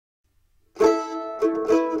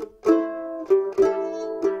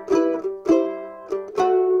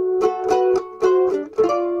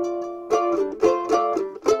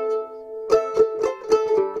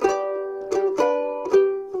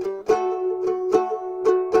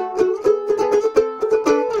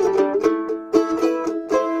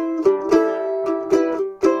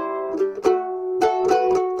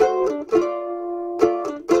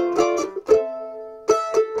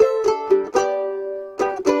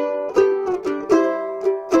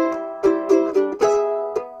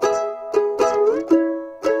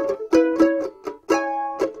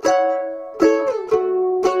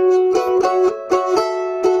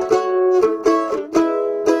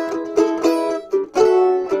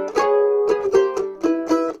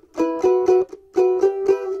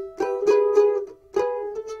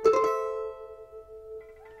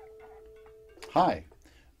Hi,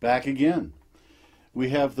 back again. We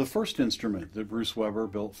have the first instrument that Bruce Weber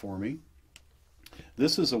built for me.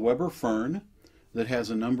 This is a Weber Fern that has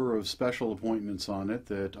a number of special appointments on it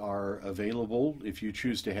that are available if you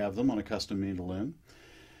choose to have them on a custom mandolin.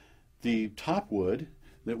 The top wood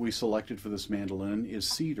that we selected for this mandolin is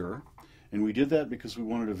cedar, and we did that because we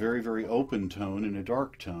wanted a very, very open tone and a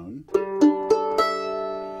dark tone.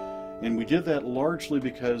 And we did that largely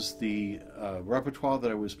because the repertoire that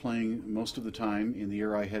I was playing most of the time in the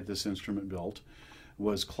year I had this instrument built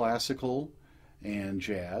was classical and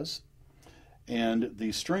jazz. And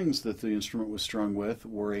the strings that the instrument was strung with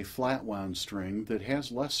were a flat wound string that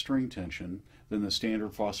has less string tension than the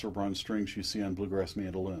standard phosphor bronze strings you see on bluegrass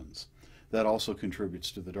mandolins. That also contributes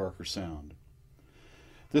to the darker sound.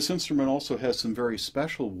 This instrument also has some very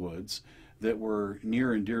special woods that were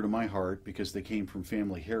near and dear to my heart because they came from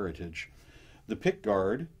family heritage. The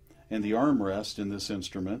pickguard and the armrest in this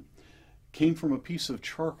instrument came from a piece of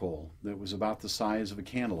charcoal that was about the size of a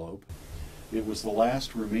cantaloupe. It was the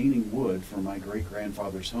last remaining wood from my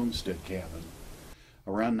great-grandfather's homestead cabin.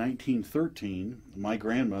 Around 1913, my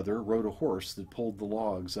grandmother rode a horse that pulled the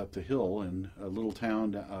logs up the hill in a little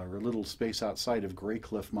town, or a little space outside of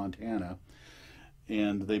Graycliff, Montana,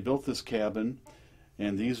 and they built this cabin.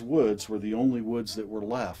 And these woods were the only woods that were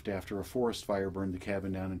left after a forest fire burned the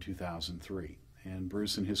cabin down in 2003. And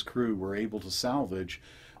Bruce and his crew were able to salvage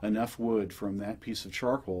enough wood from that piece of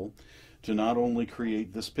charcoal to not only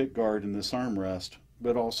create this pickguard and this armrest,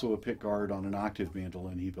 but also a pickguard on an octave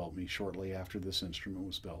mandolin he built me shortly after this instrument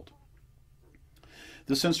was built.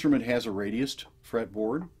 This instrument has a radiused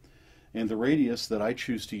fretboard, and the radius that I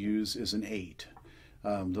choose to use is an 8.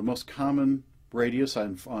 The most common radius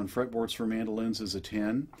on fretboards for mandolins is a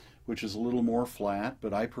 10, which is a little more flat,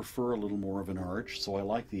 but I prefer a little more of an arch, so I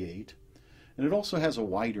like the 8. And it also has a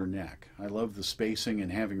wider neck. I love the spacing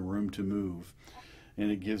and having room to move, and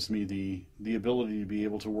it gives me the ability to be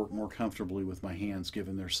able to work more comfortably with my hands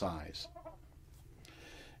given their size.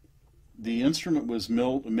 The instrument was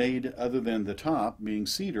made, other than the top being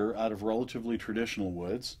cedar, out of relatively traditional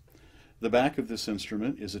woods. The back of this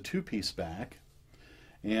instrument is a two-piece back,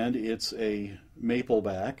 and it's a maple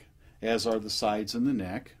back, as are the sides and the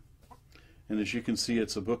neck. And as you can see,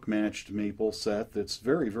 it's a book-matched maple set that's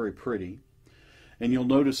very, very pretty. And you'll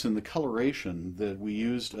notice in the coloration that we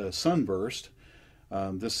used a sunburst.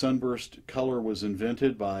 This sunburst color was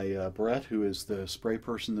invented by Brett, who is the spray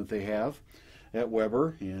person that they have at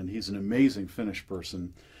Weber, and he's an amazing finish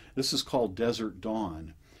person. This is called Desert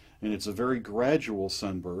Dawn, and it's a very gradual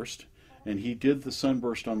sunburst, and he did the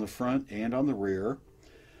sunburst on the front and on the rear.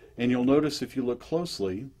 And you'll notice if you look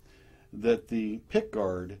closely that the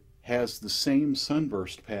pickguard has the same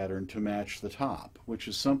sunburst pattern to match the top, which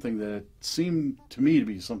is something that seemed to me to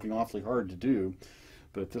be something awfully hard to do,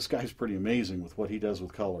 but this guy's pretty amazing with what he does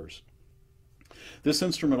with colors. This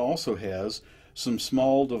instrument also has some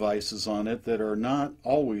small devices on it that are not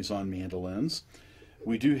always on mandolins.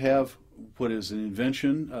 We do have what is an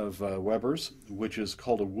invention of Weber's, which is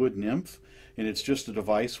called a wood nymph, and it's just a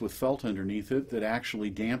device with felt underneath it that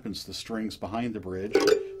actually dampens the strings behind the bridge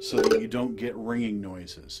so that you don't get ringing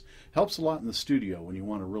noises. Helps a lot in the studio when you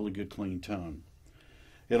want a really good clean tone.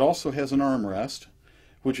 It also has an armrest,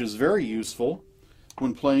 which is very useful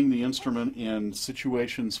when playing the instrument in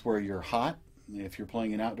situations where you're hot. If you're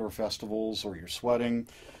playing in outdoor festivals or you're sweating,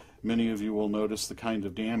 many of you will notice the kind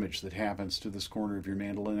of damage that happens to this corner of your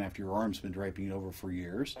mandolin after your arm's been draping over for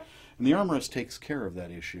years. And the armrest takes care of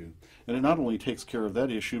that issue. And it not only takes care of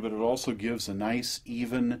that issue, but it also gives a nice,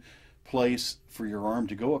 even place for your arm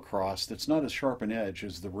to go across that's not as sharp an edge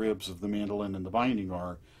as the ribs of the mandolin and the binding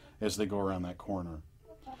are as they go around that corner.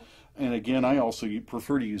 And again, I also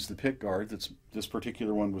prefer to use the pickguard. This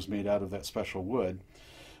particular one was made out of that special wood.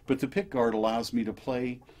 But the pickguard allows me to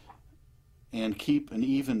play and keep an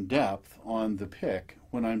even depth on the pick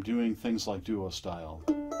when I'm doing things like duo style.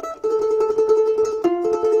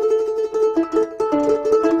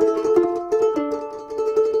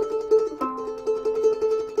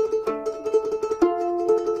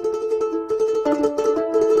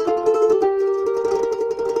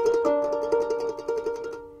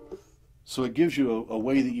 So it gives you a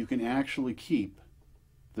way that you can actually keep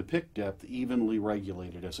the pick depth evenly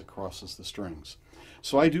regulated as it crosses the strings.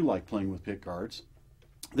 So I do like playing with pick guards.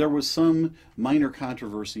 There was some minor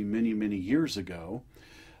controversy many years ago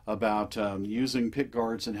about using pick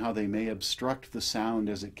guards and how they may obstruct the sound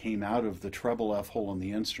as it came out of the treble F hole in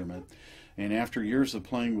the instrument. And after years of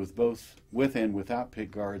playing with both with and without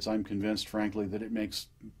pick guards, I'm convinced, frankly, that it makes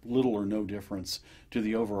little or no difference to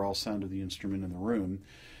the overall sound of the instrument in the room.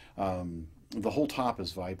 The whole top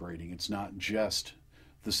is vibrating. It's not just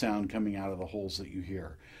the sound coming out of the holes that you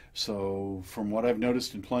hear. So from what I've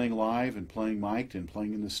noticed in playing live and playing mic'd and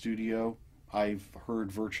playing in the studio, I've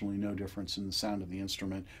heard virtually no difference in the sound of the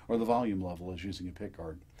instrument or the volume level as using a pick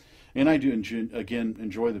guard. And I do, again,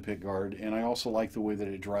 enjoy the pick guard, and I also like the way that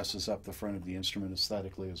it dresses up the front of the instrument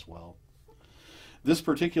aesthetically as well. This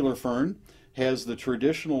particular Fern has the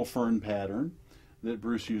traditional Fern pattern that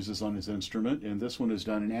Bruce uses on his instrument, and this one is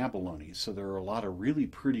done in abalone. So there are a lot of really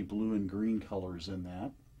pretty blue and green colors in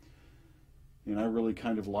that. And I really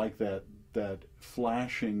kind of like that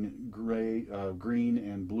flashing gray, green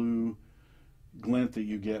and blue glint that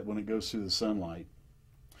you get when it goes through the sunlight.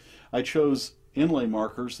 I chose inlay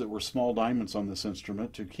markers that were small diamonds on this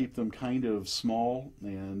instrument to keep them kind of small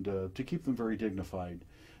and to keep them very dignified.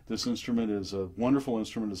 This instrument is a wonderful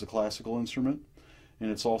instrument, it's a classical instrument, and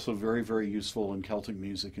it's also very useful in Celtic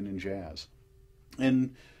music and in jazz.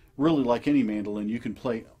 And really, like any mandolin, you can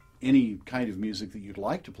play any kind of music that you'd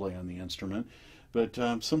like to play on the instrument, but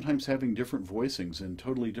sometimes having different voicings and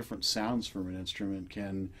totally different sounds from an instrument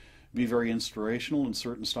can be very inspirational in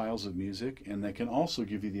certain styles of music, and they can also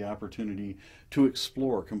give you the opportunity to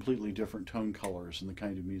explore completely different tone colors in the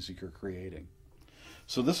kind of music you're creating.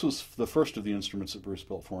 So this was the first of the instruments that Bruce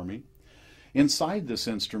built for me. Inside this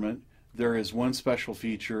instrument, there is one special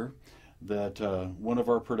feature that one of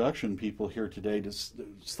our production people here today just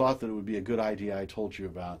thought that it would be a good idea I told you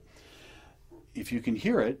about. If you can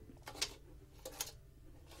hear it,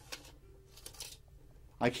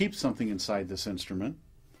 I keep something inside this instrument.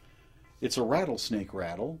 It's a rattlesnake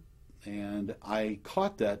rattle, and I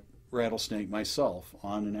caught that rattlesnake myself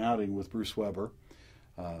on an outing with Bruce Weber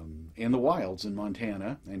in the wilds in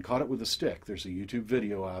Montana, and caught it with a stick. There's a YouTube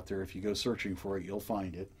video out there. If you go searching for it, you'll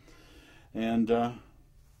find it. And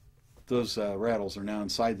those rattles are now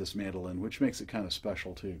inside this mandolin, which makes it kind of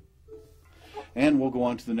special too. And we'll go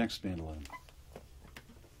on to the next mandolin.